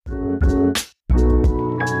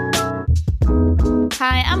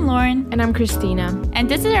Hi, I'm Lauren. And I'm Christina. And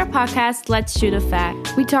this is our podcast, Let's Shoot a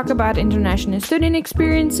Fact. We talk about international student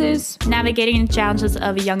experiences, navigating the challenges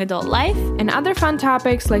of a young adult life, and other fun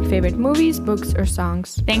topics like favorite movies, books, or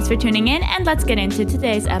songs. Thanks for tuning in, and let's get into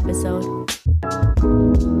today's episode.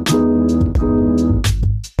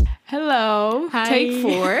 Hello. Hi. Take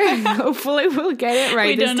 4. Hopefully we'll get it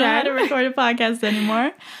right this time. We don't know how to record a podcast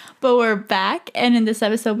anymore. But we're back, and in this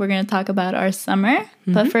episode, we're going to talk about our summer.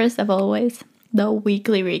 Mm-hmm. But first, as always, the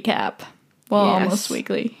weekly recap. Well, yes. Almost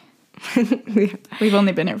weekly. Yeah. We've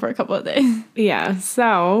only been here for a couple of days. Yeah,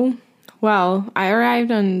 so, I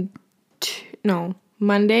arrived on,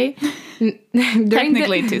 Monday.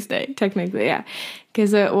 Technically Tuesday. Technically, yeah.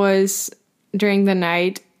 Because it was during the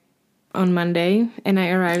night on Monday, and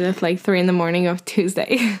I arrived at 3 a.m. of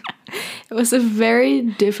Tuesday. It was a very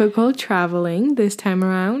difficult traveling this time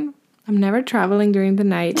around. I'm never traveling during the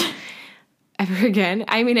night ever again.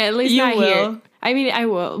 I mean, at least not here. I mean, I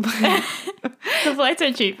will. The flights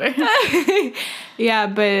are cheaper. Yeah,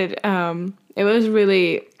 but it was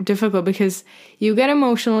really difficult because you get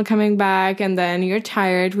emotional coming back, and then you're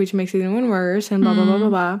tired, which makes it even worse, and blah, blah, blah, blah,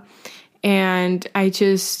 blah. And I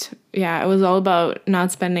just, it was all about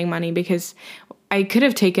not spending money because I could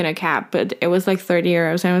have taken a cab, but it was 30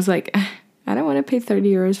 euros. And I was like, I don't want to pay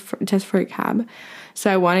 30 euros just for a cab.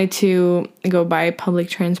 So I wanted to go by public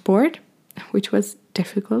transport, which was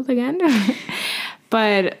difficult again.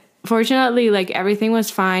 But fortunately, everything was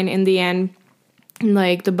fine in the end.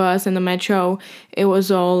 The bus and the metro, it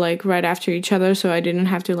was all right after each other. So I didn't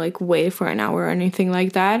have to wait for an hour or anything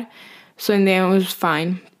like that. So in the end, it was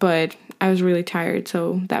fine. But I was really tired,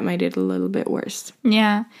 so that made it a little bit worse.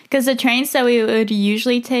 Yeah, because the trains that we would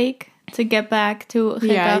usually take to get back to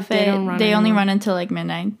Getafe, they only run until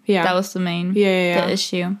midnight. Yeah. That was the main the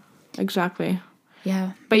issue. Exactly.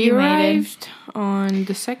 Yeah. But you arrived on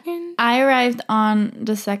the 2nd? I arrived on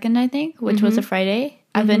the 2nd, I think, which was a Friday.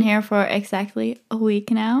 I've been here for exactly a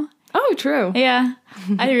week now. Oh, true. Yeah.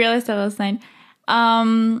 I realized that last night.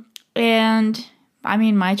 And, I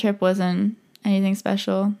mean, my trip wasn't anything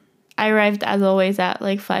special. I arrived, as always, at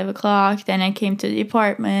 5 o'clock. Then I came to the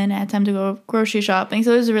apartment. I had time to go grocery shopping.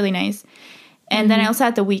 So it was really nice. And then I also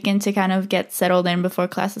had the weekend to kind of get settled in before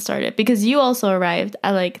classes started. Because you also arrived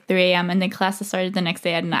at 3 a.m. and then classes started the next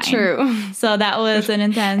day at 9. True. So that was an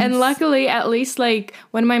intense... And luckily, at least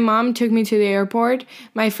when my mom took me to the airport,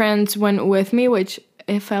 my friends went with me, which...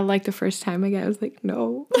 It felt like the first time again. I was like,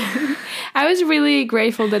 no. I was really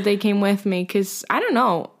grateful that they came with me because, I don't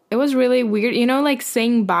know, it was really weird.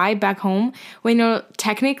 Saying bye back home when you're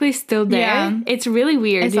technically still there. Yeah. It's really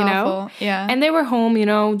weird, it's awful. Yeah. And they were hung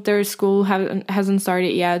their school hasn't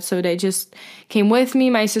started yet. So they just came with me,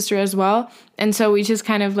 my sister as well. And so we just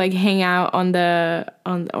kind of hung out on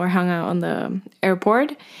the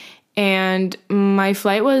airport. And my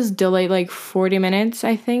flight was delayed 40 minutes,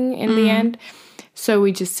 I think, in the end. So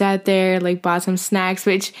we just sat there, bought some snacks,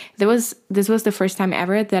 which this was the first time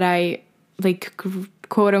ever that I,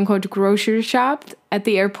 quote unquote, grocery shopped at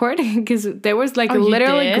the airport because there was a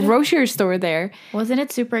literally grocery store there. Wasn't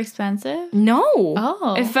it super expensive? No.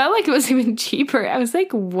 Oh. It felt like it was even cheaper. I was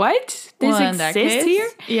like, what? This exists here?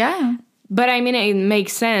 Yeah. But I mean, it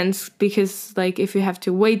makes sense because if you have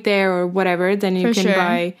to wait there or whatever, then you can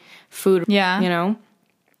buy food. Yeah.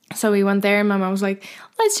 So we went there and my mom was like,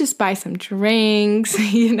 let's just buy some drinks,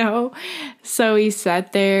 So we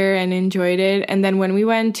sat there and enjoyed it. And then when we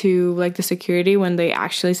went to the security, when they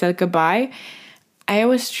actually said goodbye, I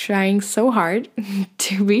was trying so hard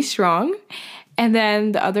to be strong. And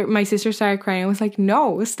then my sister started crying. I was like,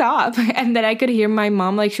 no, stop. And then I could hear my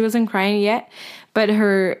mom, she wasn't crying yet, but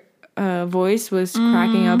her voice was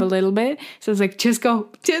cracking up a little bit. So I was like, just go,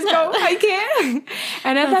 I can't.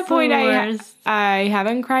 And at that point, I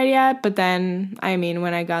haven't cried yet. But then, I mean,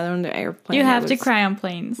 when I got on the airplane, you have to cry on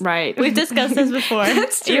planes, right? We've discussed this before.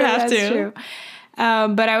 That's true. You have to. True.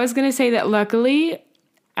 But I was gonna say that luckily,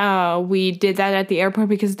 we did that at the airport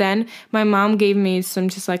because then my mom gave me some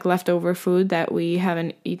just leftover food that we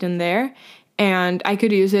haven't eaten there. And I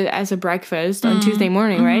could use it as a breakfast on Tuesday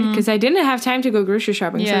morning, right? Because I didn't have time to go grocery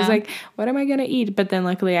shopping. So I was like, what am I going to eat? But then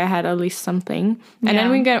luckily I had at least something. And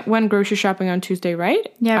then we went grocery shopping on Tuesday,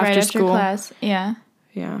 right? Yeah, after school. Class. Yeah.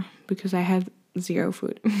 Yeah, because I had zero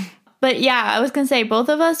food. But yeah, I was going to say, both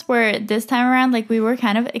of us were this time around, we were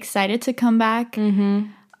kind of excited to come back.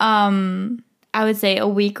 I would say a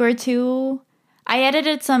week or two. I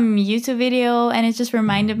edited some YouTube video and it just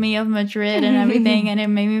reminded me of Madrid and everything, and it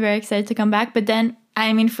made me very excited to come back. But then,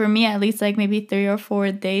 I mean, for me, at least maybe 3 or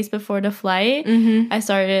 4 days before the flight, I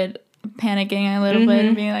started panicking a little bit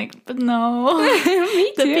and being like, but no.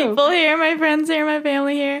 Me too. The people here, my friends here, my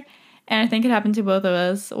family here. And I think it happened to both of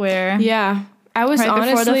us where Yeah. I was right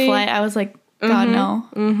honestly... before the flight, I was like, God, no.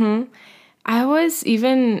 Mm-hmm. I was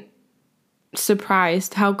even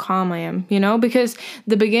surprised how calm I am, you know, because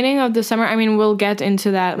the beginning of the summer, I mean, we'll get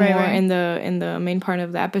into that more in the main part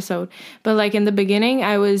of the episode, but like in the beginning,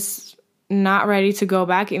 I was not ready to go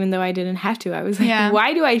back, even though I didn't have to. I was like,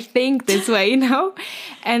 why do I think this way, you know?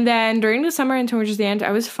 And then during the summer and towards the end,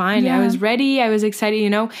 I was fine. I was ready. I was excited. You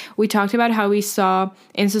know, we talked about how we saw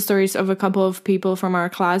Insta stories of a couple of people from our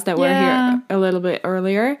class that were here a little bit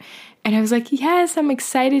earlier. And I was like, yes, I'm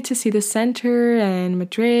excited to see the center and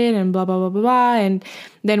Madrid and blah, blah, blah, blah, blah. And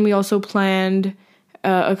then we also planned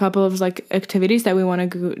a couple of like activities that we want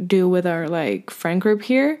to do with our like friend group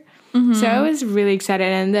here. Mm-hmm. So I was really excited.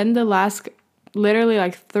 And then the last literally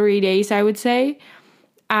like 3 days, I would say,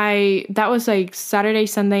 that was like Saturday,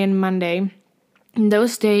 Sunday, and Monday. In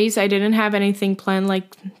those days, I didn't have anything planned,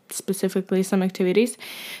 like specifically some activities.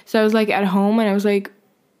 So I was like at home and I was like,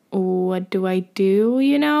 what do I do,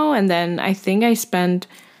 you know? And then I think I spent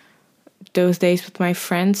those days with my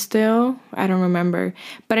friends still. I don't remember.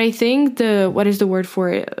 But I think what is the word for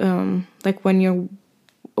it? Like when you're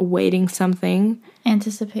awaiting something.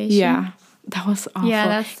 Anticipation. Yeah. That was awful. Yeah,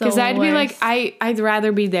 that's the Because I'd be like, worst. I'd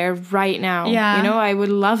rather be there right now. Yeah. You know, I would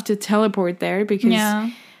love to teleport there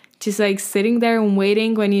because just like sitting there and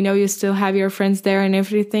waiting when you know you still have your friends there and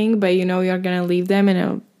everything, but you know you're going to leave them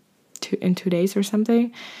in 2 days or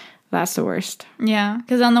something. That's the worst. Yeah,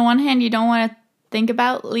 because on the one hand, you don't want to think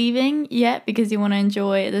about leaving yet because you want to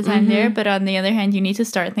enjoy the time there. But on the other hand, you need to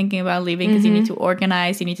start thinking about leaving because you need to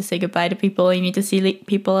organize. You need to say goodbye to people. You need to see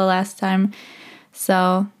people the last time.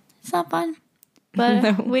 So it's not fun.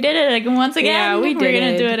 But we did it like once again. Yeah, we did We're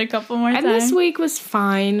going to do it a couple more times. And this week was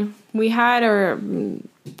fine. We had our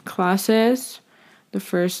classes the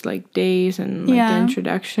first like days and like the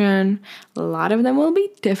introduction. A lot of them will be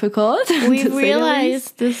difficult. We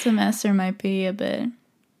realized this semester might be a bit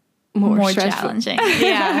more challenging.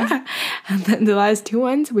 Yeah. And then the last 2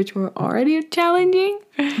 ones, which were already challenging.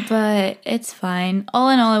 But it's fine. All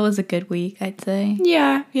in all, it was a good week, I'd say.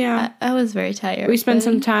 Yeah, yeah. I was very tired. We spent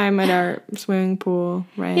some time at our swimming pool,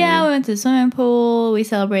 right? Yeah, we went to the swimming pool. We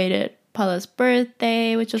celebrated Paula's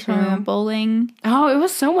birthday, which was when we went bowling. Oh, it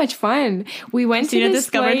was so much fun. We went to this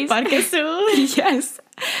Discovered place. Parque Azul. Yes.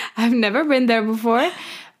 I've never been there before,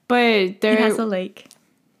 but there... It has a lake.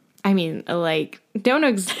 I mean, a lake. Don't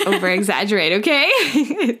over-exaggerate, okay?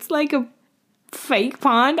 It's like a fake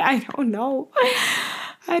pond. I don't know,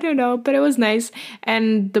 but it was nice.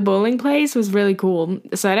 And the bowling place was really cool.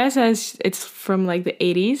 Sara says it's from like the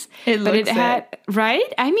 80s. It had,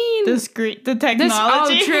 right? I mean... the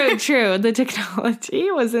technology. True. The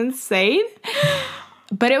technology was insane.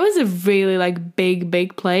 But it was a really like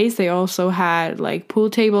big place. They also had like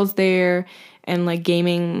pool tables there and like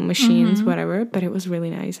gaming machines, whatever. But it was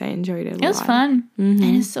really nice. I enjoyed it a lot. It was fun.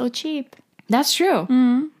 And it's so cheap. That's true.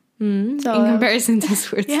 So in comparison to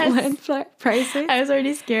Switzerland prices. I was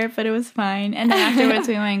already scared, but it was fine. And then afterwards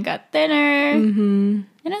we went and got dinner. And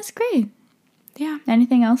it was great. Yeah.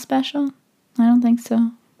 Anything else special? I don't think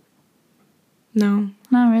so. No.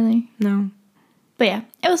 Not really. No. But yeah,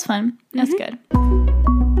 it was fun. It was good.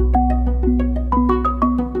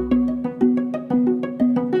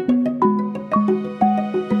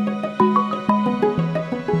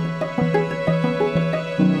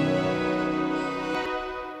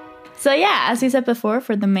 So yeah, as we said before,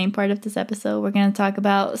 for the main part of this episode, we're going to talk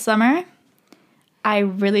about summer. I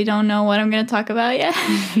really don't know what I'm going to talk about yet.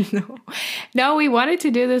 No, we wanted to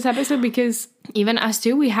do this episode because even us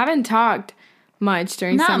two, we haven't talked much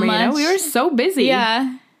during summer. You know, we were so busy.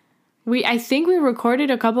 Yeah. I think we recorded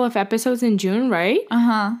a couple of episodes in June, right?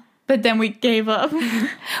 But then we gave up.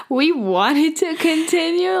 We wanted to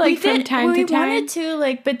continue, like, from time to time. We wanted to,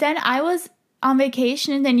 like, but then I was on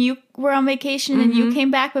vacation, and then you were on vacation, and you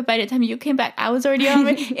came back, but by the time you came back, I was already on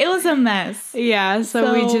vacation. It was a mess. Yeah,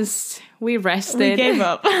 so we rested. We gave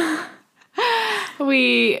up.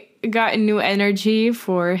 We got new energy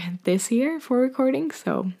for this year for recording,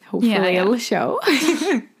 so hopefully it'll show.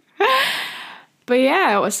 But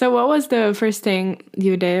yeah, so what was the first thing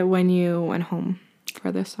you did when you went home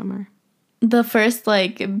for the summer? The first,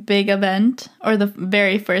 like, big event, or the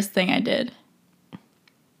very first thing I did?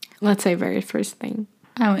 Let's say very first thing.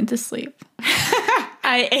 I went to sleep.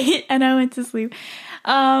 I ate and I went to sleep.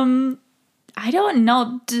 I don't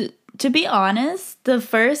know. To be honest, the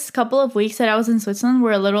first couple of weeks that I was in Switzerland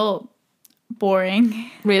were a little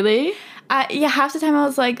boring. Really? Half the time I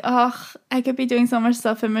was like, oh, I could be doing so much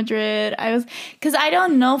stuff in Madrid. Because I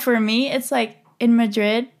don't know, for me, it's like in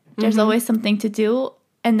Madrid, there's always something to do.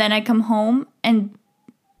 And then I come home, and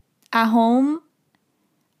at home,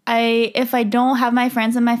 if I don't have my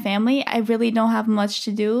friends and my family, I really don't have much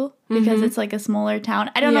to do because it's like a smaller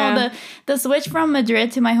town. I don't know, the switch from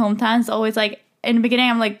Madrid to my hometown is always like, in the beginning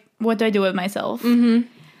I'm like, what do I do with myself? And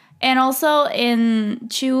also in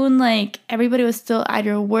June, like everybody was still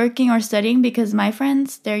either working or studying because my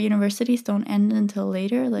friends, their universities don't end until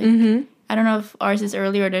later. Like I don't know if ours is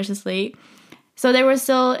early or theirs is late. So they were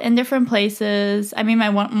still in different places. I mean, my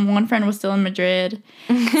one friend was still in Madrid.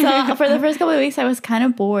 So for the first couple of weeks, I was kind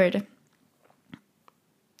of bored.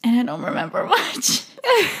 And I don't remember much.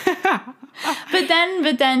 But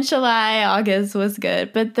then July, August was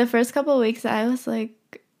good. But the first couple of weeks, I was like,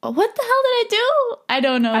 what the hell did I do? I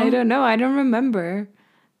don't know. I don't remember.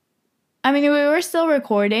 I mean, we were still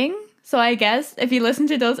recording. So I guess if you listen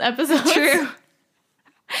to those episodes. True.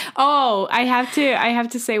 Oh, I have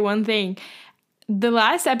to say one thing. The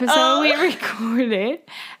last episode we recorded,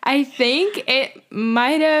 I think it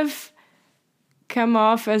might have come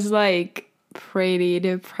off as like pretty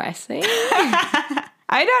depressing.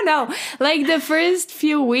 I don't know. Like the first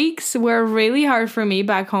few weeks were really hard for me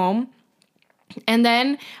back home. And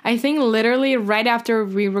then I think literally right after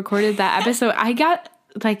we recorded that episode,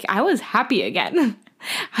 I was happy again.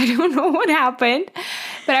 I don't know what happened,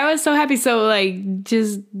 but I was so happy. So like,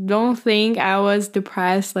 just don't think I was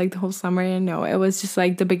depressed like the whole summer. No, it was just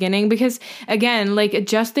like the beginning because again, like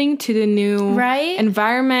adjusting to the new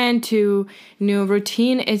environment, to new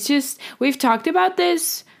routine. It's just, we've talked about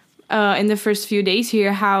this in the first few days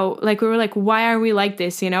here, how like, we were like, why are we like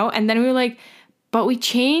this, you know? And then we were like, but we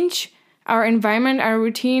change our environment, our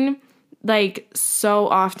routine, like so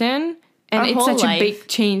often. And it's such a big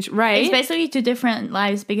change, right? It's basically 2 different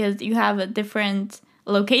lives because you have a different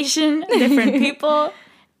location, different people,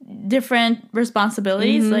 different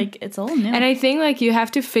responsibilities. Like, it's all new. And I think, like, you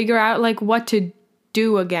have to figure out, like, what to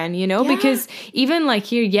do again, you know? Yeah. Because even, like,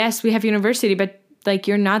 here, yes, we have university, but, like,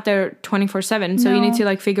 you're not there 24/7. So you need to,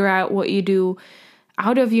 like, figure out what you do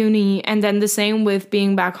out of uni. And then the same with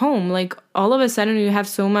being back home. Like, all of a sudden you have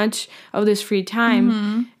so much of this free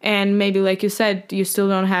time, and maybe like you said, you still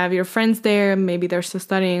don't have your friends there, maybe they're still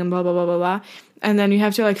studying and blah blah blah blah blah, and then you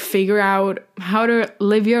have to like figure out how to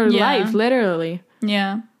live your life literally.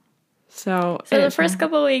 So the first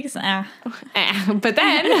couple of weeks but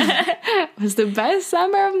then it was the best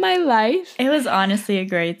summer of my life. It was honestly a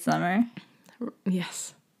great summer.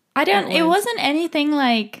 Yes. It wasn't anything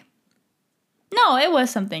like, no, it was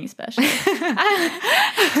something special.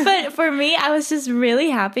 But for me, I was just really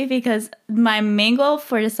happy because my main goal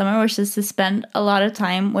for the summer was just to spend a lot of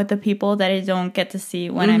time with the people that I don't get to see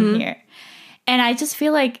when I'm here. And I just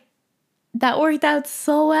feel like that worked out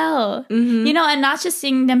so well. You know, and not just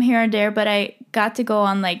seeing them here and there, but I got to go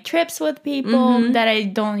on like trips with people that I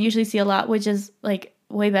don't usually see a lot, which is like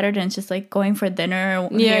way better than just like going for dinner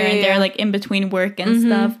here and there, like in between work and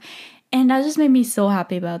stuff. And that just made me so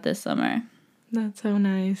happy about this summer. That's so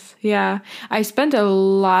nice. Yeah. I spent a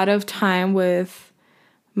lot of time with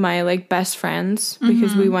my like best friends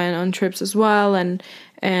because we went on trips as well,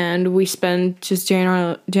 and we spent just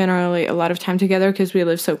generally a lot of time together because we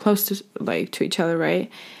live so close to each other, right?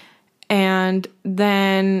 And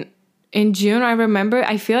then in June, I remember,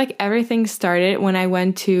 I feel like everything started when I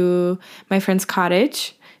went to my friend's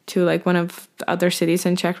cottage to like one of the other cities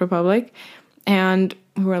in Czech Republic, and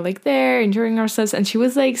we were like there enjoying ourselves. And she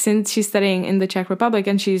was like, since she's studying in the Czech Republic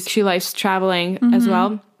and she likes traveling as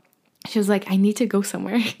well, she was like, I need to go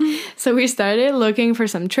somewhere. So we started looking for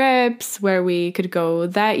some trips where we could go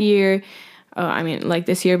that year. I mean, like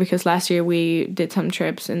this year, because last year we did some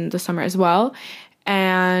trips in the summer as well.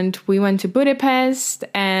 And we went to Budapest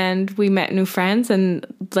and we met new friends. And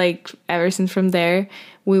like ever since from there,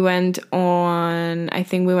 I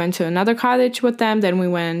think we went to another cottage with them. Then we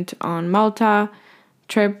went on Malta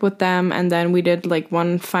trip with them, and then we did like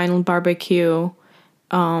one final barbecue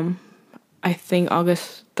I think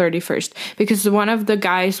August 31st, because one of the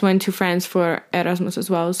guys went to France for Erasmus as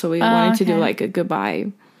well, so we wanted to do like a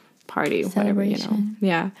goodbye party, whatever, you know.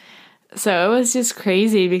 Yeah, so it was just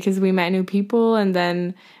crazy because we met new people, and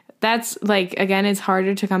then that's like, again, it's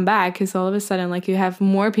harder to come back because all of a sudden like you have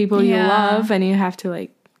more people you love and you have to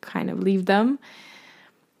like kind of leave them.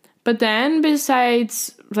 But then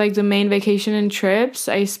besides like the main vacation and trips,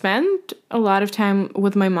 I spent a lot of time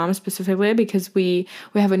with my mom specifically because we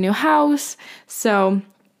have a new house. So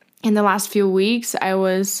in the last few weeks, I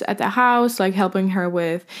was at the house like helping her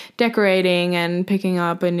with decorating and picking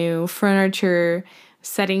up a new furniture,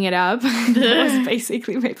 setting it up. That was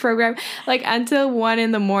basically my program, like until 1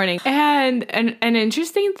 a.m. And an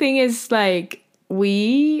interesting thing is like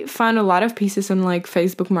we found a lot of pieces on like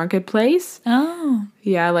Facebook Marketplace. Oh.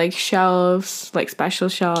 Yeah, like shelves, like special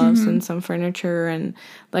shelves and some furniture and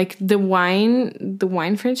like the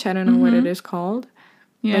wine fridge. I don't know what it is called.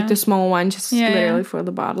 Yeah. Like the small one, just literally for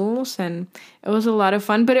the bottles. And it was a lot of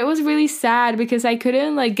fun. But it was really sad because I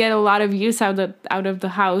couldn't like get a lot of use out of the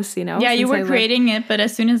house, you know? Yeah, you were creating it, but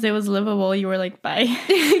as soon as it was livable, you were like, bye.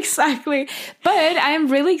 Exactly. But I'm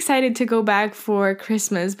really excited to go back for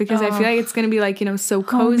Christmas because I feel like it's going to be like, you know, so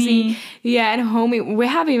cozy. Homey. Yeah, and homey. We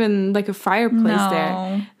have even like a fireplace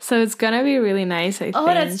there. So it's going to be really nice, I think. Oh,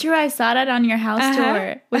 that's true. I saw that on your house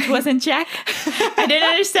tour, which wasn't Czech. I didn't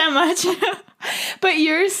understand much. But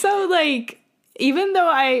you're so like, even though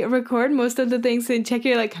I record most of the things in Czech,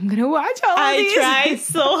 you're like, I'm gonna watch all of these. I try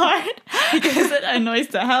so hard because it annoys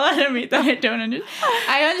the hell out of me that I don't understand.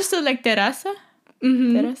 I understood like terasa.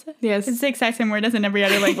 Terasa? Yes. It's the exact same word as in every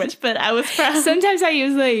other language, but I was proud. Sometimes I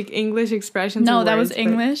use like English expressions. No, or that words, was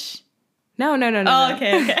English. No. Oh,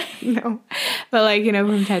 okay. No. But like, you know,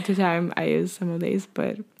 from time to time I use some of these,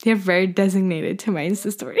 but they're very designated to my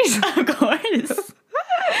Insta stories. Of course.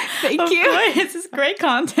 Thank Of you. course, this is great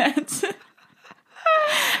content.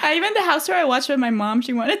 Even the house tour I watched with my mom,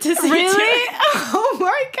 she wanted to see it Really? too. Oh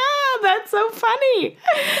my god, that's so funny.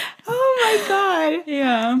 Oh my god.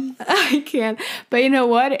 Yeah. I can't. But you know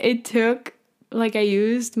what? It took, like, I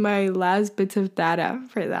used my last bits of data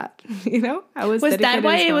for that. You know? Was that dedicated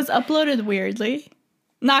why as it well. was uploaded weirdly?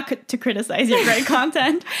 Not to criticize your great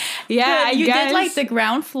content. Yeah, But you did like the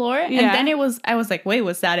ground floor, and then I was like, wait,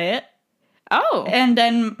 was that it? Oh. And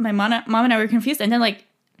then my mom and I were confused, and then like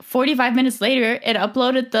 45 minutes later, it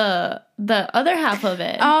uploaded the other half of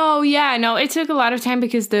it. Oh yeah, no, it took a lot of time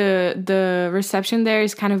because the reception there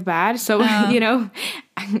is kind of bad. So you know,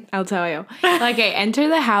 I'll tell you. Like I enter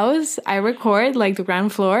the house, I record like the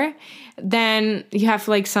ground floor. Then you have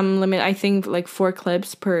like some limit. I think like 4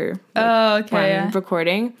 clips per one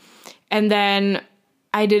recording, and then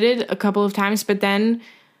I did it a couple of times, but then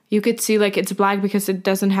you could see like it's black because it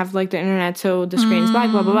doesn't have like the internet, so the screen is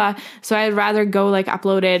black, blah blah blah. So I'd rather go like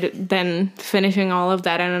upload it than finishing all of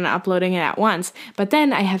that and then uploading it at once. But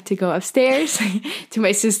then I have to go upstairs to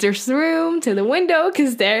my sister's room, to the window,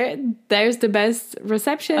 because there's the best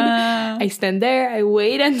reception. I stand there, I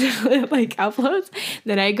wait until it like uploads,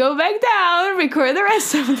 then I go back down, record the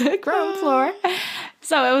rest of the ground floor.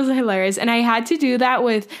 So it was hilarious, and I had to do that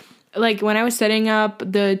with like when I was setting up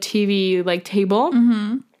the TV like table.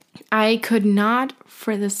 I could not,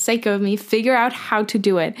 for the sake of me, figure out how to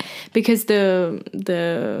do it because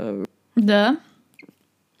the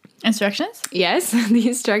instructions? Yes, the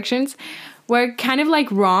instructions were kind of like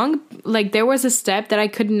wrong. Like there was a step that I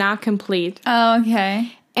could not complete. Oh,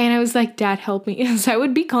 okay. And I was like, Dad, help me. So I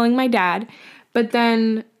would be calling my dad, but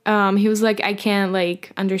then he was like, I can't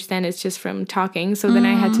like understand. It's just from talking. So then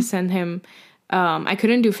I had to send him. I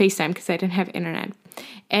couldn't do FaceTime because I didn't have internet.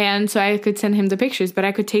 And so I could send him the pictures, but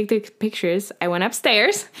I could take the pictures. I went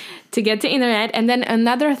upstairs to get the internet. And then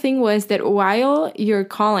another thing was that while you're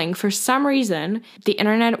calling, for some reason, the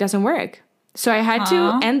internet doesn't work. So I had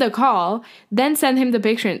to end the call, then send him the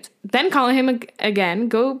pictures, then call him again,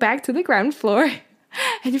 go back to the ground floor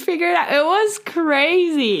and figure it out. It was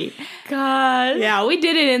crazy. God. Yeah, we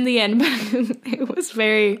did it in the end, but it was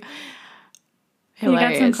very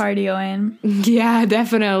hilarious. You got some cardio in. Yeah,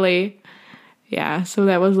 definitely. Yeah, so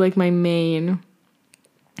that was like my main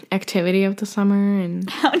activity of the summer. And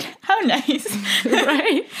How nice.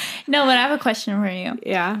 right? No, but I have a question for you.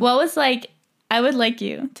 Yeah. What was like, I would like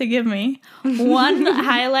you to give me one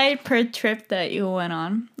highlight per trip that you went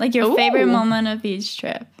on. Like your favorite moment of each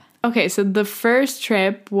trip. Okay, so the first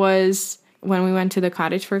trip was when we went to the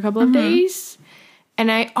cottage for a couple of days.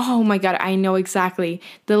 And oh my God, I know exactly.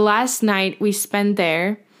 The last night we spent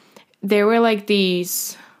there were like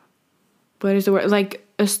these... What is the word? Like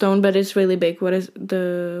a stone, but it's really big. What is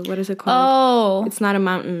it called? Oh. It's not a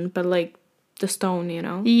mountain, but like the stone, you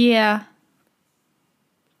know? Yeah.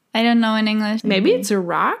 I don't know in English. Maybe it's a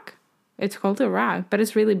rock? It's called a rock, but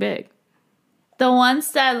it's really big. The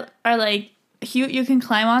ones that are like, you can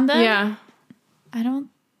climb on them? Yeah. I don't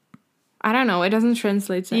know. It doesn't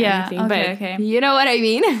translate to anything, okay, but okay. You know what I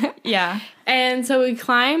mean? Yeah. And so we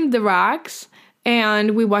climbed the rocks.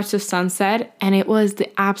 And we watched the sunset, and it was the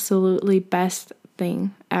absolutely best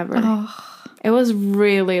thing ever. Oh. It was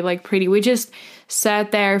really, like, pretty. We just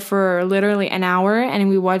sat there for literally an hour, and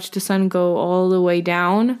we watched the sun go all the way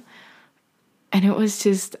down. And it was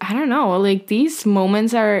just, I don't know, like, these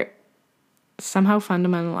moments are somehow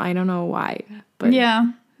fundamental. I don't know why. But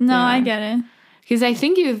yeah. No, yeah. I get it. Because I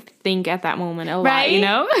think you think at that moment a lot, you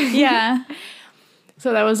know? Yeah.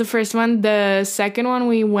 So that was the first one. The second one,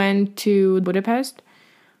 we went to Budapest.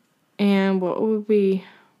 And what would be...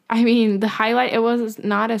 I mean, the highlight, it was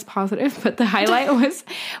not as positive, but the highlight was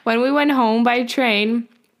when we went home by train,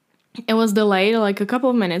 it was delayed like a couple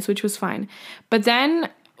of minutes, which was fine. But then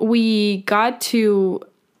we got to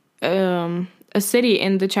a city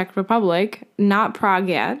in the Czech Republic, not Prague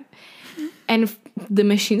yet, and the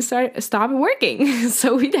machine stopped working.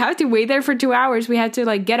 So we'd have to wait there for 2 hours. We had to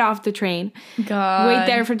like get off the train, wait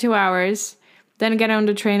there for 2 hours, then get on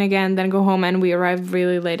the train again, then go home, and we arrived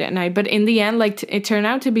really late at night. But in the end, like it turned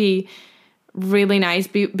out to be really nice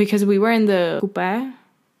because we were in the coupe,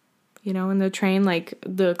 you know, in the train, like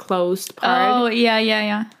the closed part. Oh,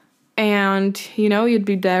 yeah. And, you know, you'd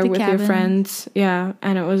be there with cabin. your friends. Yeah,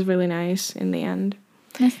 and it was really nice in the end.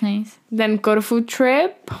 That's nice. Then go to food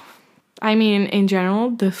trip. I mean, in general,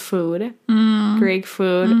 the food, Greek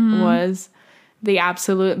food was the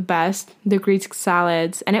absolute best. The Greek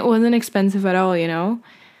salads. And it wasn't expensive at all, you know?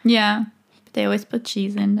 Yeah. But they always put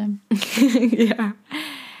cheese in them. Yeah.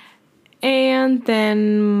 And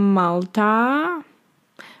then Malta.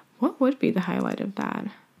 What would be the highlight of that?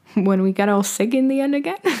 When we got all sick in the end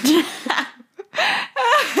again? This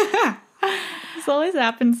always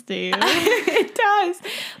happens to you. It does.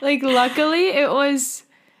 Like, luckily, it was...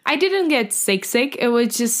 I didn't get sick. It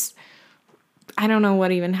was just... I don't know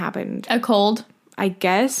what even happened. A cold. I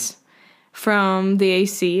guess. From the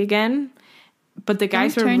AC again. But the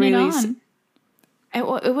guys were turn really... it on.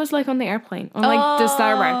 It was like on the airplane, on like the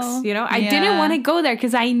Starbucks, you know? I didn't want to go there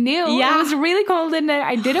because I knew it was really cold in there.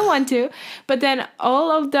 I didn't want to. But then all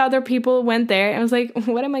of the other people went there and I was like,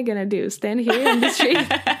 what am I going to do? Stand here in the street?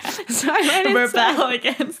 So I went inside. Rebel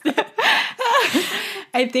against it.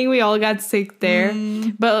 I think we all got sick there.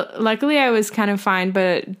 But luckily I was kind of fine.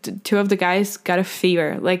 But two of the guys got a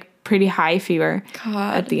fever, like pretty high fever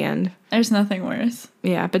at the end. There's nothing worse.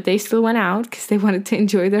 Yeah, but they still went out because they wanted to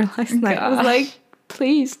enjoy their last night. I was like,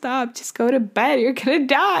 please stop. Just go to bed. You're going to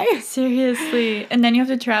die. Seriously. And then you have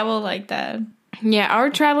to travel like that. Yeah, our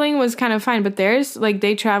traveling was kind of fine. But theirs, like,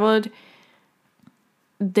 they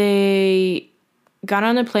got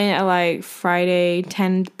on the plane at, like, Friday,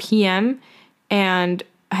 10 p.m. and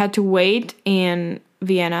had to wait in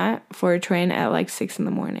Vienna for a train at, like, 6 in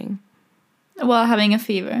the morning. While having a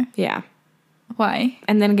fever. Yeah. Why?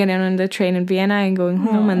 And then getting on the train in Vienna and going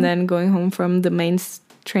home. And then going home from the main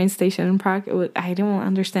train station in Prague. I don't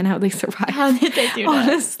understand how they survived. How did they do that?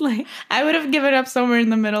 Honestly. I would have given up somewhere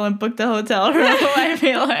in the middle and booked a hotel room, I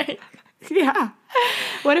feel like. Yeah.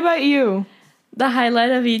 What about you? The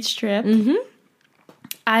highlight of each trip?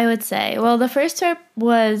 I would say, well, the first trip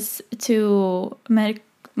was to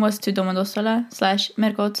Domodossola /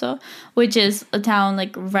 Mergozzo, which is a town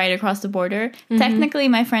like right across the border. Technically,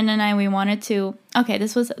 my friend and I, we wanted to... Okay,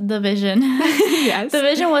 this was the vision. Yes. The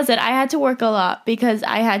vision was that I had to work a lot because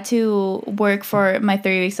I had to work for my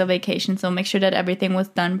 3 weeks of vacation, so make sure that everything was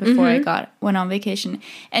done before I went on vacation.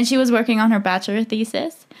 And she was working on her bachelor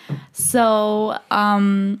thesis. So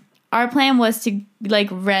our plan was to like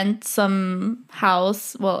rent some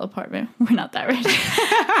house, apartment. We're not that rich.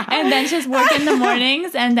 And then just work in the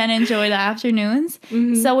mornings and then enjoy the afternoons.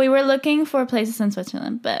 So we were looking for places in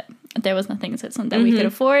Switzerland, but there was nothing in Switzerland that we could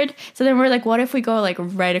afford. So then we're like, what if we go like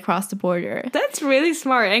right across the border? That's really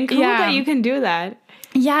smart and cool that you can do that.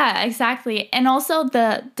 Yeah, exactly. And also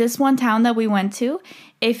this one town that we went to,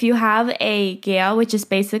 if you have a GEA, which is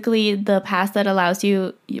basically the pass that allows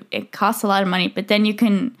you, it costs a lot of money, but then you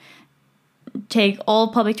can take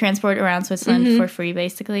all public transport around Switzerland for free,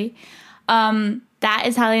 basically. That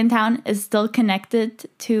Italian town is still connected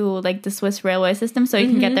to like the Swiss railway system, so you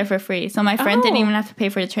can get there for free. So my friend didn't even have to pay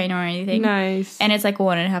for the train or anything. Nice. And it's like a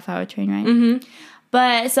 1.5 hour train ride.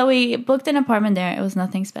 But so we booked an apartment there. It was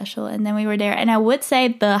nothing special. And then we were there. And I would say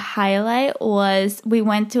the highlight was we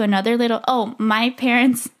went to another little... Oh, my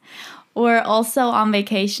parents were also on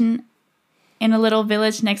vacation in a little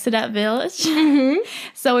village next to that village.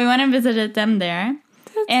 So we went and visited them there.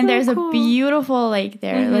 And there's a beautiful lake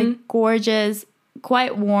there, like gorgeous,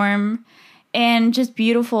 quite warm, and just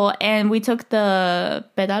beautiful. And we took the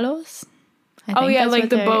pedalos. Like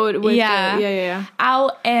the boat with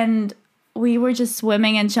out, and we were just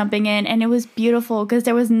swimming and jumping in, and it was beautiful because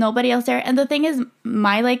there was nobody else there. And the thing is,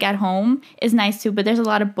 my lake at home is nice too, but there's a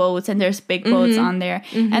lot of boats and there's big boats on there.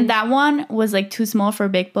 And that one was like too small for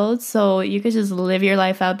big boats, so you could just live your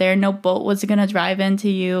life out there. No boat was gonna drive into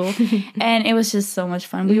you. And it was just so much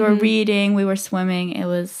fun. We were reading, we were swimming. It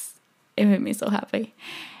made me so happy.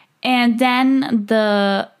 And then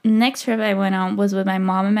the next trip I went on was with my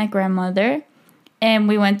mom and my grandmother, and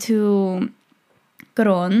we went to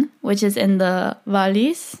Gron, which is in the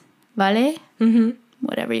Valley.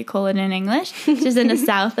 whatever you call it in English, just in the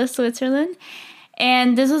south of Switzerland.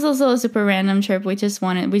 And this was also a super random trip. We just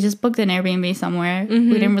booked an Airbnb somewhere.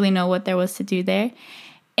 We didn't really know what there was to do there.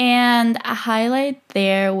 And a highlight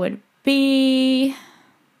there would be,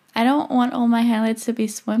 I don't want all my highlights to be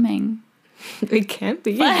swimming. It can't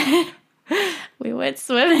be. But we went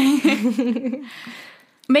swimming.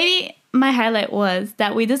 Maybe my highlight was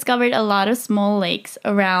that we discovered a lot of small lakes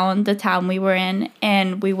around the town we were in,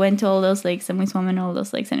 and we went to all those lakes and we swam in all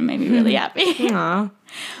those lakes, and it made me really happy. Aw,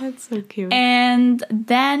 that's so cute. And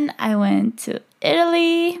then I went to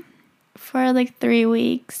Italy for like 3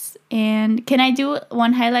 weeks. And can I do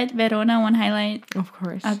one highlight, Verona, one highlight? Of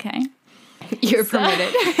course. Okay. You're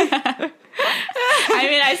permitted. I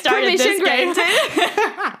mean, I started Permission this game.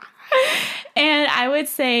 granted. And I would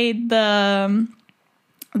say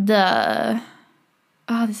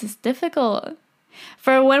this is difficult.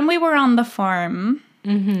 For when we were on the farm,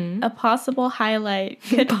 a possible highlight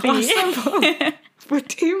could be. What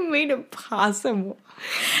do you mean impossible?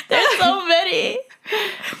 There's so many.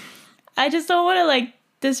 I just don't want to like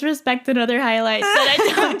disrespect another highlight that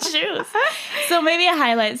I don't choose. So maybe a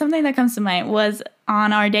highlight, something that comes to mind was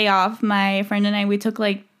on our day off, my friend and I, we took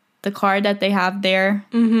like the car that they have there.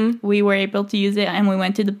 We were able to use it and we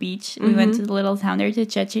went to the beach. We went to the little town there, to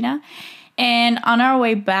Cecina. And on our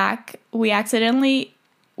way back, we accidentally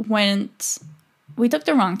we took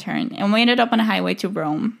the wrong turn and we ended up on a highway to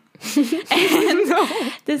Rome. And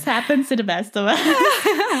this happens to the best of us.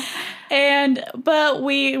 But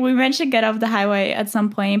we managed to get off the highway at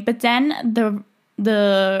some point. But then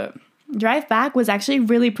the drive back was actually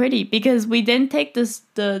really pretty because we didn't take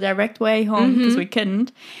the direct way home because we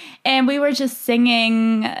couldn't. And we were just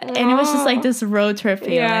singing, and it was just like this road trip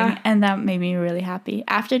feeling. Yeah. And that made me really happy.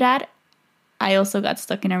 After that, I also got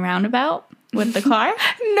stuck in a roundabout with the car.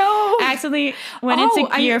 No. I actually went into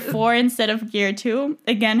gear 4 instead of gear 2.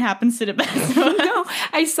 Again, happens to the best of us. No,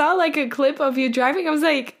 I saw like a clip of you driving. I was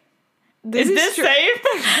like, is this safe?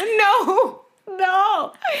 No.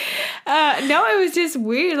 No, it was just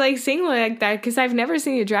weird, like seeing like that, because I've never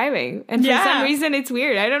seen you driving, and for some reason it's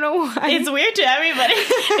weird. I don't know why. It's weird to everybody.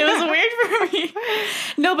 It was weird for me.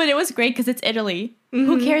 No, but it was great because it's Italy.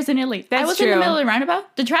 Who cares in Italy? That's I was true. in the middle of the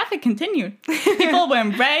roundabout. The traffic continued. People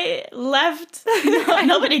went right, left.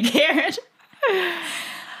 Nobody cared.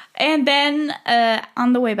 And then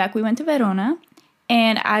on the way back, we went to Verona,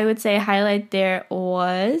 and I would say a highlight there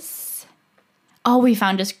was. Oh, we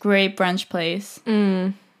found this great brunch place.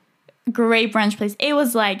 Great brunch place. It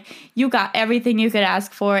was like, you got everything you could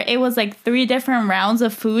ask for. It was like 3 different rounds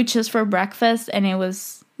of food just for breakfast. And it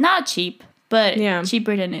was not cheap, but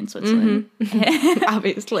cheaper than in Switzerland.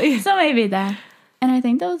 Obviously. So maybe that. And I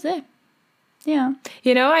think that was it. Yeah.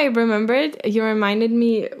 You know, I remembered, you reminded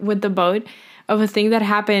me with the boat of a thing that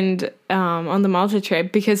happened on the Malta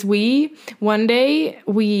trip. Because one day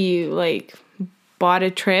we like bought a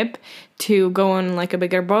trip to go on like a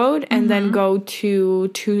bigger boat and then go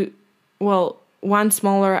to one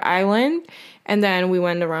smaller island, and then we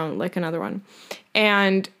went around like another one.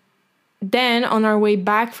 And then on our way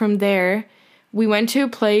back from there, we went to a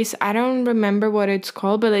place, I don't remember what it's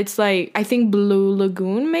called, but it's like, I think Blue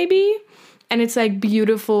Lagoon maybe, and it's like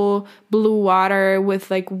beautiful blue water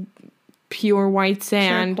with like pure white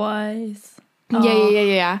sand. Turquoise.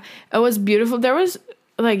 Yeah. It was beautiful. There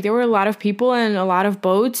were a lot of people and a lot of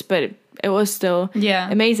boats, but it was still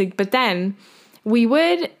amazing. But then we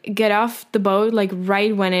would get off the boat like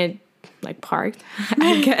right when it like parked,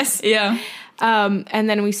 I guess. Yeah. And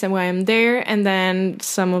then we swam there, and then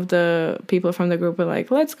some of the people from the group were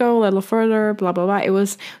like, let's go a little further, blah, blah, blah. It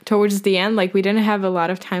was towards the end, like we didn't have a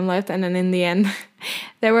lot of time left. And then in the end,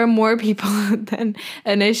 there were more people than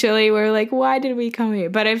initially. We were like, why did we come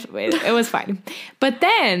here? But it was fine. But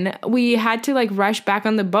then we had to like rush back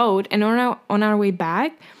on the boat, and on our way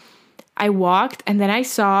back, I walked, and then I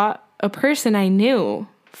saw a person I knew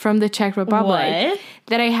from the Czech Republic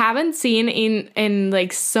that I haven't seen in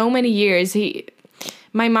like so many years.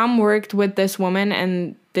 My mom worked with this woman,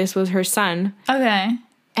 and this was her son. Okay.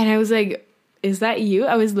 And I was like, is that you?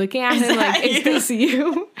 I was looking at him like, is this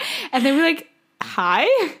you? And they were like, hi.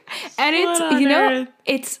 And it's,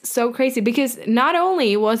 it's so crazy because not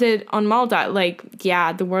only was it on Malta, like,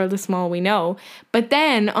 yeah, the world is small, we know. But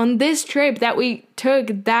then on this trip that we took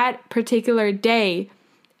that particular day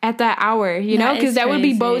at that hour, you know, because there would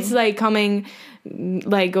be boats like coming,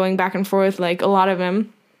 like going back and forth, like a lot of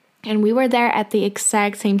them. And we were there at the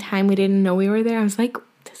exact same time. We didn't know we were there. I was like,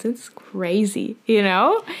 this is crazy, you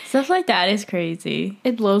know? Stuff like that is crazy.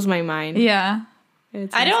 It blows my mind. Yeah.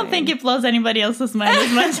 I don't think it blows anybody else's mind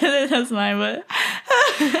as much as it does mine, but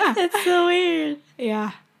it's so weird.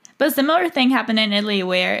 Yeah. But a similar thing happened in Italy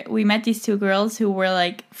where we met these two girls who were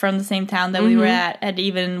like from the same town that we were at, had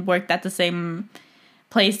even worked at the same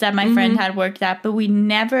place that my friend had worked at, but we'd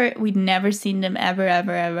never seen them ever.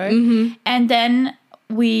 And then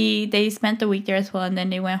they spent the week there as well, and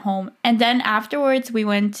then they went home. And then afterwards we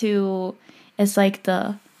went to, it's like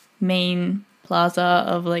the main plaza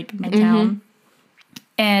of like my town,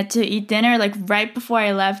 and to eat dinner like right before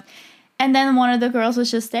I left. And then one of the girls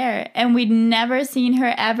was just there, and we'd never seen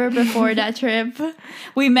her ever before that trip.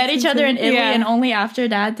 We met each other in Italy, and only after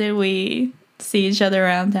that did we see each other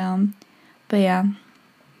around town. But yeah,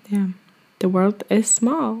 the world is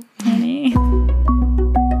small. Honey.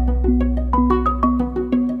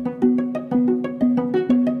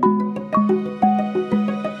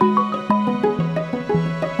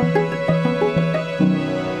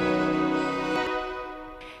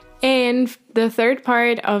 And the third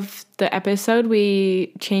part of the episode,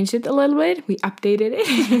 we changed it a little bit. We updated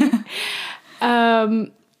it.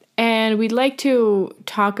 And we'd like to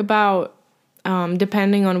talk about,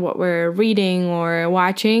 depending on what we're reading or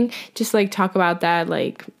watching, just like talk about that,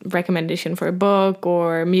 like recommendation for a book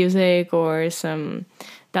or music or some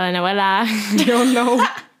telenovela. I don't know.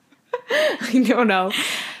 I don't know.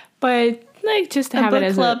 But like just have it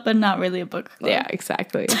as a book club, but not really a book club. Yeah,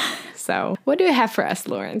 exactly. So, what do you have for us,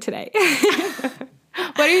 Lauren, today?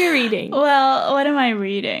 What are you reading? Well, what am I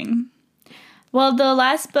reading? Well,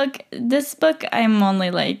 this book, I'm only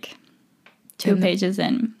like 2 pages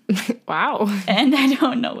in. Wow. And I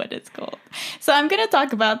don't know what it's called. So I'm going to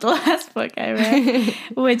talk about the last book I read,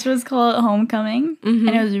 which was called Homecoming. And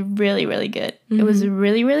it was really, really good. It was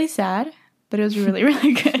really, really sad, but it was really,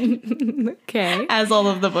 really good. Okay. As all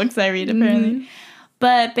of the books I read, apparently.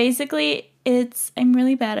 But basically, I'm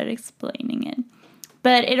really bad at explaining it.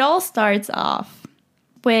 But it all starts off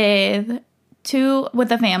with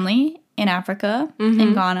a family in Africa,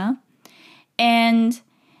 in Ghana. And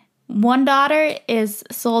one daughter is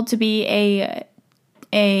sold to be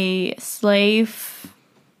a slave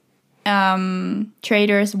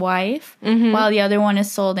trader's wife, while the other one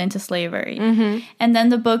is sold into slavery. And then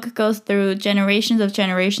the book goes through generations of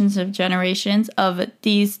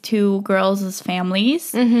these two girls'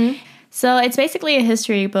 families. So it's basically a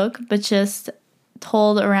history book, but just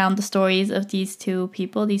told around the stories of these two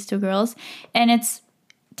people, these two girls. And it's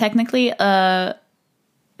technically a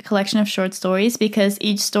collection of short stories because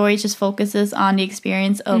each story just focuses on the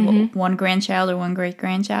experience of one grandchild or one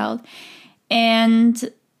great-grandchild.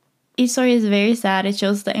 And each story is very sad. It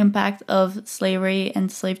shows the impact of slavery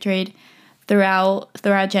and slave trade throughout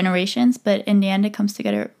generations, but in the end it comes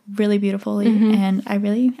together really beautifully, and I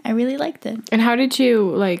really liked it. And how did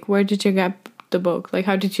you, like, where did you get the book? Like,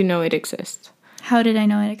 how did you know it exists? How did I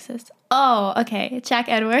know it exists? Oh, okay. Jack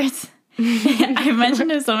Edwards. I've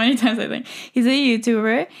mentioned him so many times, I think. He's a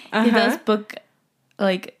YouTuber. He does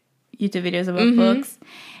YouTube videos about books.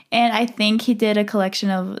 And I think he did a collection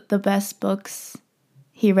of the best books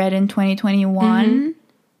he read in 2021.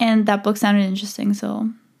 And that book sounded interesting, so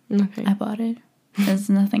I bought it. It's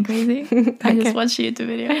nothing crazy. I just watched a YouTube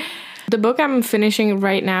video. The book I'm finishing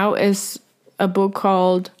right now is a book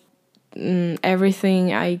called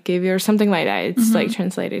Everything I Give You or something like that. It's like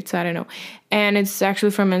translated, so I don't know. And it's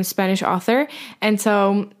actually from a Spanish author. And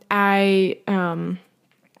so I've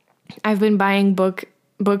been buying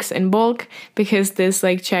books in bulk because this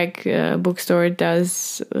like Czech bookstore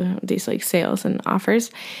does these like sales and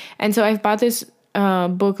offers. And so I've bought this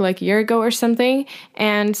book like a year ago or something,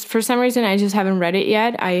 and for some reason I just haven't read it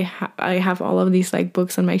yet. I have all of these like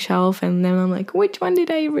books on my shelf, and then I'm like, which one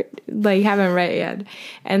did I haven't read it yet?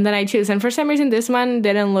 And then I choose, and for some reason this one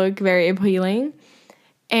didn't look very appealing,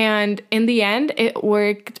 and in the end it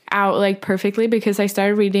worked out like perfectly because I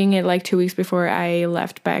started reading it like 2 weeks before I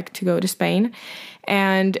left back to go to Spain.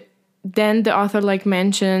 And then the author like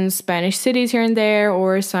mentions Spanish cities here and there,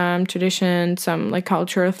 or some tradition, some like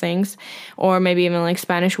cultural things, or maybe even like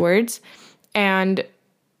Spanish words. And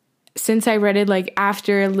since I read it like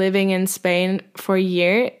after living in Spain for a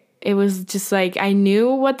year, it was just like I knew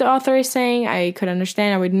what the author is saying. I could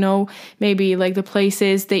understand. I would know maybe like the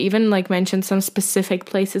places. They even like mentioned some specific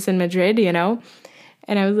places in Madrid, you know.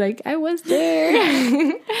 And I was like, I was there.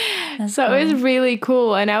 So cool. It was really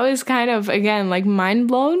cool. And I was kind of, again, like mind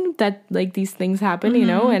blown that like these things happen, you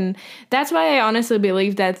know? And that's why I honestly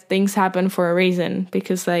believe that things happen for a reason.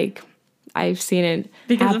 Because like I've seen it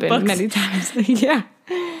happen many times. Yeah.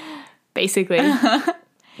 Basically.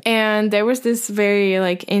 And there was this very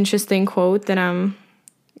like interesting quote that I'm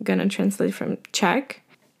going to translate from Czech.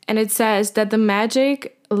 And it says that the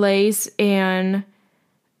magic lays in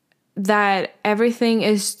that everything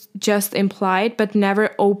is just implied but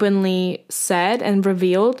never openly said and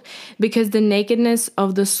revealed, because the nakedness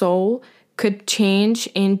of the soul could change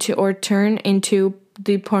into or turn into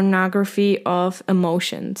the pornography of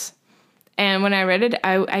emotions. And when I read it,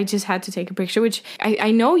 I just had to take a picture, which I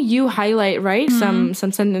know you highlight, right? Some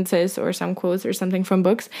sentences or some quotes or something from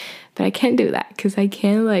books, but I can't do that because I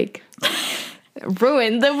can't like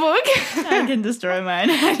ruin the book. I can destroy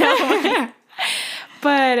mine.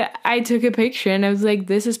 But I took a picture and I was like,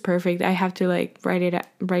 this is perfect. I have to like write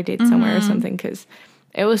it somewhere or something, because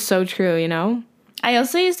it was so true, you know? I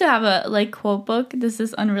also used to have a like quote book. This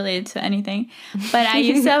is unrelated to anything, but I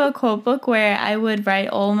used to have a quote book where I would write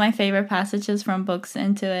all my favorite passages from books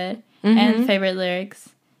into it and favorite lyrics,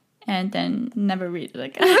 and then never read it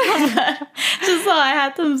again. Just so I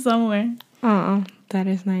had them somewhere. Oh, that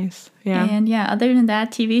is nice. Yeah. And yeah, other than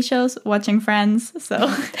that, TV shows, watching Friends. So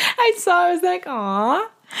I was like, aw.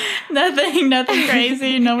 nothing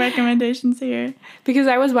crazy. No recommendations here. Because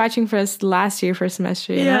I was watching Friends last year for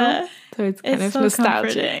semester, you know? So it's kind of so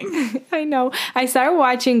nostalgic. I know. I started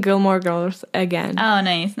watching Gilmore Girls again. Oh,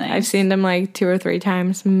 nice. I've seen them like 2 or 3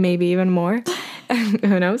 times, maybe even more.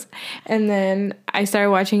 Who knows? And then I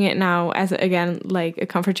started watching it now as, again, like a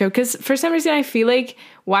comfort show. Because for some reason, I feel like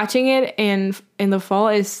watching it in the fall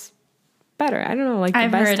is better. I don't know, like the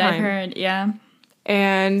best time. I've heard, yeah.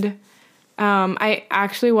 And I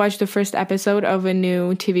actually watched the first episode of a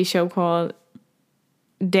new TV show called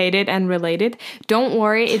Dated and Related. Don't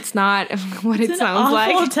worry, it's not what it sounds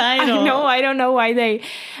like. Title. I know, I don't know why they,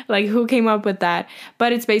 like, who came up with that.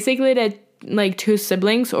 But it's basically that, like, 2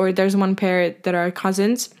 siblings, or there's one pair that are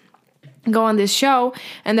cousins, go on this show,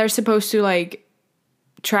 and they're supposed to, like,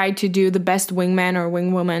 try to do the best wingman or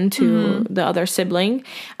wingwoman to the other sibling.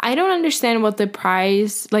 I don't understand what the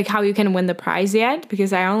prize, like how you can win the prize yet,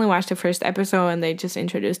 because I only watched the first episode and they just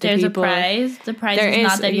introduced the people. There's a prize. The prize is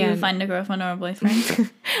not that you find a girlfriend or a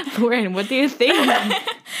boyfriend. Lauren, what do you think?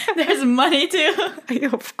 There's money too.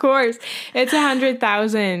 Of course. It's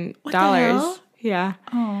 $100,000. Yeah.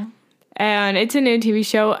 Oh. And it's a new TV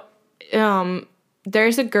show.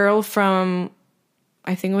 There's a girl from,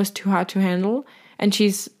 I think it was Too Hot to Handle, and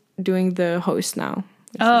she's doing the host now.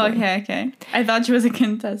 Oh, okay. I thought she was a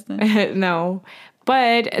contestant. No.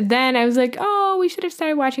 But then I was like, oh, we should have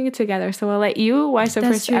started watching it together. So I'll let you watch the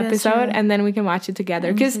first episode, and then we can watch it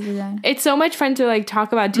together. Because it's so much fun to, like,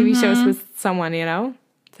 talk about TV shows with someone, you know?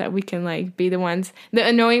 That we can, like, be the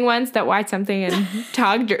annoying ones that watch something and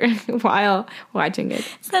talk while watching it.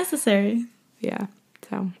 It's necessary. Yeah.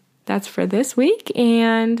 So that's for this week,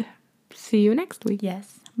 and see you next week.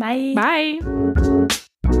 Yes. Bye. Bye.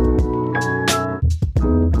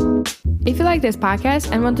 If you like this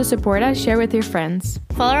podcast and want to support us, share with your friends.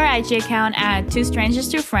 Follow our IG account at 2 Strangers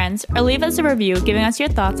 2 Friends, or leave us a review giving us your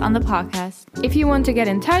thoughts on the podcast. If you want to get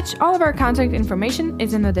in touch, all of our contact information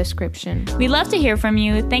is in the description. We'd love to hear from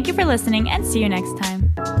you. Thank you for listening, and see you next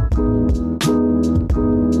time.